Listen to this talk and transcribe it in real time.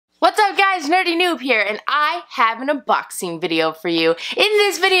What's up guys, Nerdy Noob here, and I have an unboxing video for you. In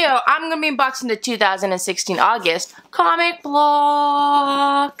this video, I'm going to be unboxing the 2016 August comic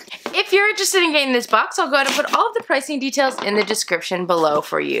block. If you're interested in getting this box, I'll go ahead and put all of the pricing details in the description below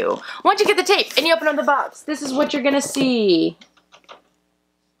for you. Once you get the tape and you open up the box, this is what you're going to see.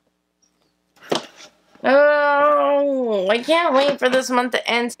 Oh, I can't wait for this month to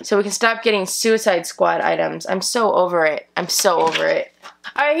end so we can stop getting Suicide Squad items. I'm so over it. I'm so over it.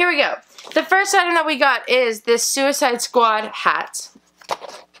 Alright, here we go. The first item that we got is this Suicide Squad hat.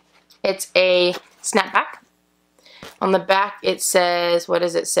 It's a snapback. On the back it says, what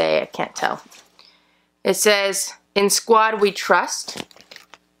does it say? I can't tell. It says, "In Squad We Trust."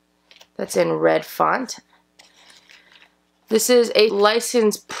 That's in red font. This is a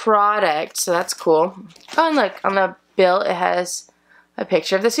licensed product, so that's cool. Oh, and look, on the bill it has a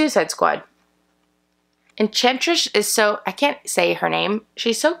picture of the Suicide Squad. Enchantress is so, I can't say her name.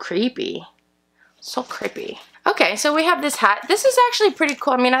 She's so creepy. So creepy. Okay, so we have this hat. This is actually pretty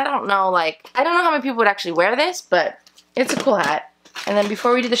cool. I mean, I don't know how many people would actually wear this, but it's a cool hat. And then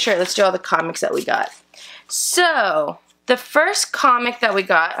before we do the shirt, let's do all the comics that we got. So, the first comic that we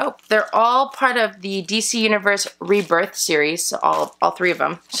got, oh, they're all part of the DC Universe Rebirth series, so all three of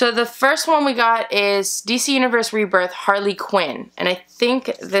them. So the first one we got is DC Universe Rebirth Harley Quinn, and I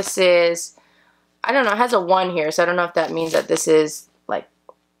think this is, I don't know, it has a 1 here, so I don't know if that means that this is like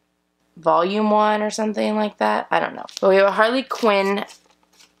volume 1 or something like that. I don't know. But we have a Harley Quinn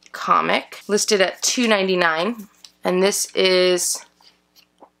comic listed at $2.99, and this is,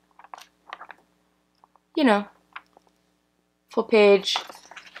 you know, full page,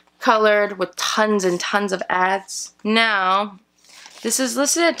 colored with tons and tons of ads. Now, this is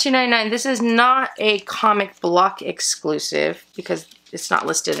listed at $2.99. This is not a comic block exclusive because it's not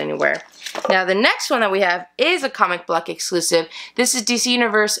listed anywhere. Now, the next one that we have is a comic block exclusive. This is DC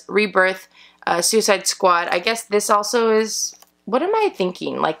Universe Rebirth Suicide Squad. I guess this also is, what am I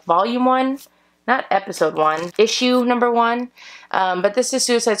thinking? Like volume 1? Not episode 1. Issue number 1. But this is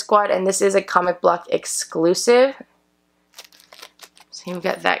Suicide Squad, and this is a comic block exclusive. So we've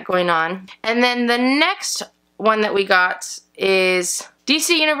got that going on. And then the next one that we got is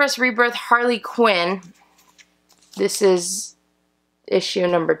DC Universe Rebirth Harley Quinn. This is issue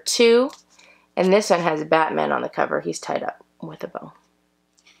number 2. And this one has Batman on the cover. He's tied up with a bow.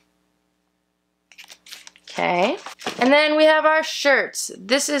 Okay. And then we have our shirts.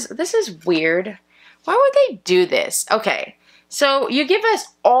 This is weird. Why would they do this? Okay. So you give us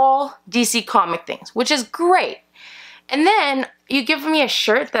all DC comic things, which is great. And then you give me a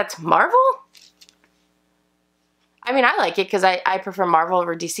shirt that's Marvel? I mean, I like it because I prefer Marvel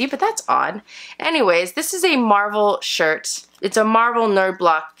over DC, but that's odd. Anyways, this is a Marvel shirt. It's a Marvel Nerd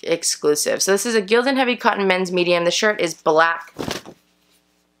Block exclusive. So this is a Gildan Heavy Cotton Men's Medium. The shirt is black.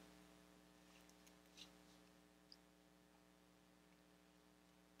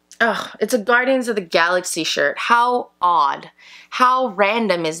 Ugh, it's a Guardians of the Galaxy shirt. How odd. How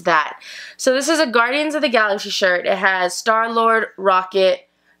random is that? So this is a Guardians of the Galaxy shirt. It has Star-Lord, Rocket,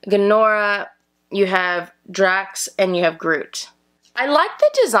 Gamora, you have Drax, and you have Groot. I like the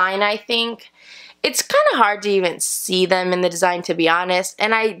design, I think. It's kind of hard to even see them in the design, to be honest.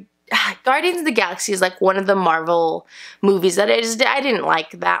 And Guardians of the Galaxy is like one of the Marvel movies that I didn't like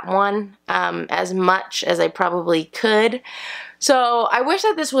that one as much as I probably could. So I wish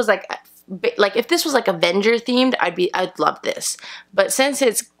that this was like if this was like Avenger themed, I'd love this. But since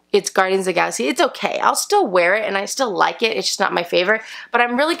it's Guardians of the Galaxy, it's okay. I'll still wear it and I still like it. It's just not my favorite. But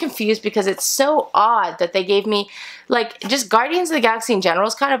I'm really confused because it's so odd that they gave me, like, just Guardians of the Galaxy in general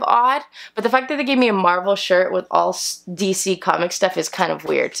is kind of odd. But the fact that they gave me a Marvel shirt with all DC comic stuff is kind of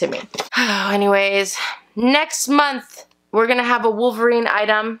weird to me. Anyways, next month we're going to have a Wolverine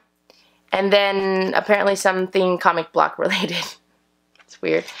item. And then apparently something comic block related. It's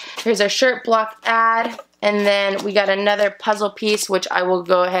weird. Here's our shirt block ad. And then we got another puzzle piece, which I will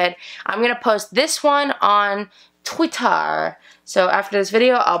go ahead. I'm going to post this one on Twitter. So after this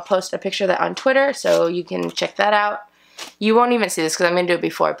video, I'll post a picture of that on Twitter. So you can check that out. You won't even see this because I'm going to do it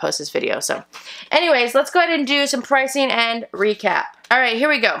before I post this video. So anyways, let's go ahead and do some pricing and recap. Alright, here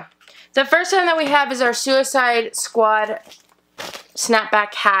we go. The first one that we have is our Suicide Squad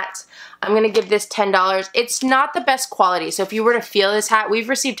snapback hat. I'm going to give this $10. It's not the best quality, so if you were to feel this hat, we've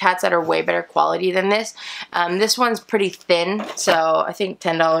received hats that are way better quality than this. This one's pretty thin, so I think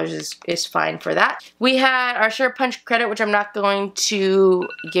 $10 is fine for that. We had our shirt punch credit, which I'm not going to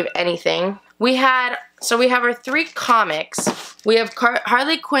give anything. So we have our 3 comics. We have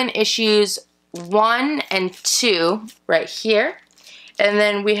Harley Quinn issues 1 and 2 right here. And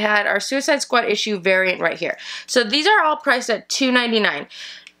then we had our Suicide Squad issue variant right here. So these are all priced at $2.99.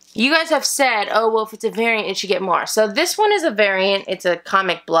 You guys have said, oh, well, if it's a variant, it should get more. So this one is a variant. It's a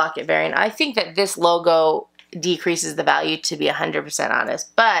comic block variant. I think that this logo decreases the value, to be 100%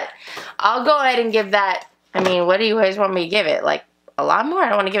 honest. But I'll go ahead and give that, I mean, what do you guys want me to give it? Like, a lot more? I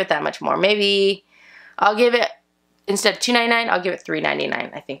don't want to give it that much more. Maybe I'll give it, instead of $2.99, I'll give it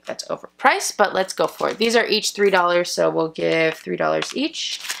 $3.99. I think that's overpriced, but let's go for it. These are each $3, so we'll give $3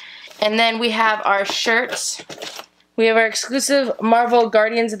 each. And then we have our shirts. We have our exclusive Marvel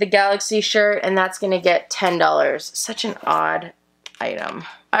Guardians of the Galaxy shirt, and that's going to get $10. Such an odd item.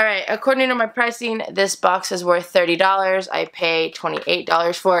 Alright, according to my pricing, this box is worth $30. I paid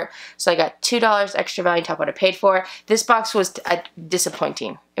 $28 for it, so I got $2 extra value on top of what I paid for. This box was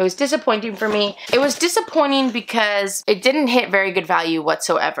disappointing. It was disappointing for me. It was disappointing because it didn't hit very good value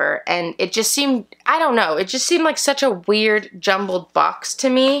whatsoever, and it just seemed, I don't know, it just seemed like such a weird jumbled box to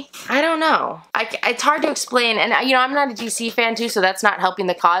me. I don't know. It's hard to explain, and you know, I'm not a DC fan too, so that's not helping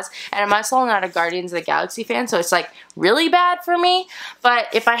the cause, and I'm also not a Guardians of the Galaxy fan, so it's like really bad for me. But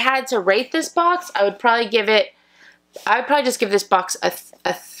if I had to rate this box, I would probably just give this box a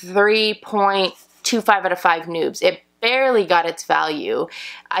 3.25 out of 5 noobs. It barely got its value.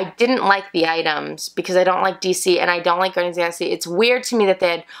 I didn't like the items because I don't like DC and I don't like Guardians of the Galaxy. It's weird to me that they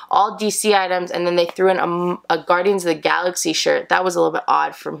had all DC items and then they threw in a Guardians of the Galaxy shirt. That was a little bit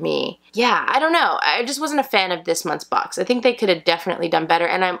odd for me. Yeah, I don't know. I just wasn't a fan of this month's box. I think they could have definitely done better,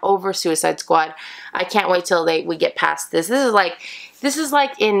 and I'm over Suicide Squad. I can't wait till we get past this. This is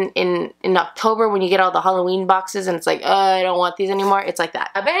like in October when you get all the Halloween boxes and it's like, I don't want these anymore. It's like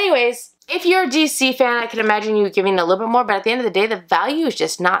that. But anyways, if you're a DC fan, I can imagine you giving a little bit more, but at the end of the day, the value is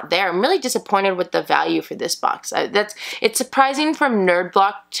just not there. I'm really disappointed with the value for this box. It's surprising from Nerd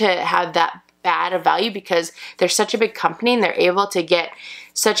Block to have that bad a value because they're such a big company and they're able to get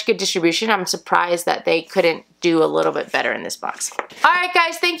such good distribution. I'm surprised that they couldn't do a little bit better in this box. Alright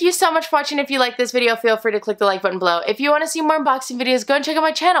guys, thank you so much for watching. If you like this video, feel free to click the like button below. If you want to see more unboxing videos, go and check out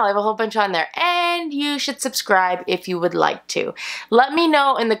my channel. I have a whole bunch on there. And you should subscribe if you would like to. Let me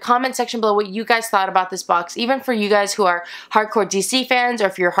know in the comment section below what you guys thought about this box. Even for you guys who are hardcore DC fans or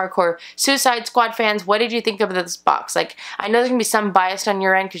if you're hardcore Suicide Squad fans, what did you think of this box? Like, I know there's going to be some bias on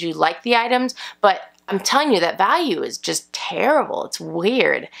your end because you like the items, but I'm telling you, that value is just terrible. It's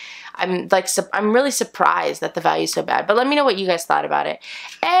weird. I'm really surprised that the value is so bad. But let me know what you guys thought about it.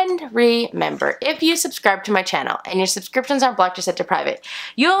 And remember, if you subscribe to my channel and your subscriptions aren't blocked or set to private,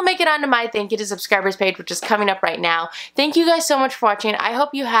 you'll make it onto my thank you to subscribers page, which is coming up right now. Thank you guys so much for watching. I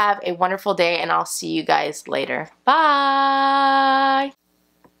hope you have a wonderful day, and I'll see you guys later. Bye!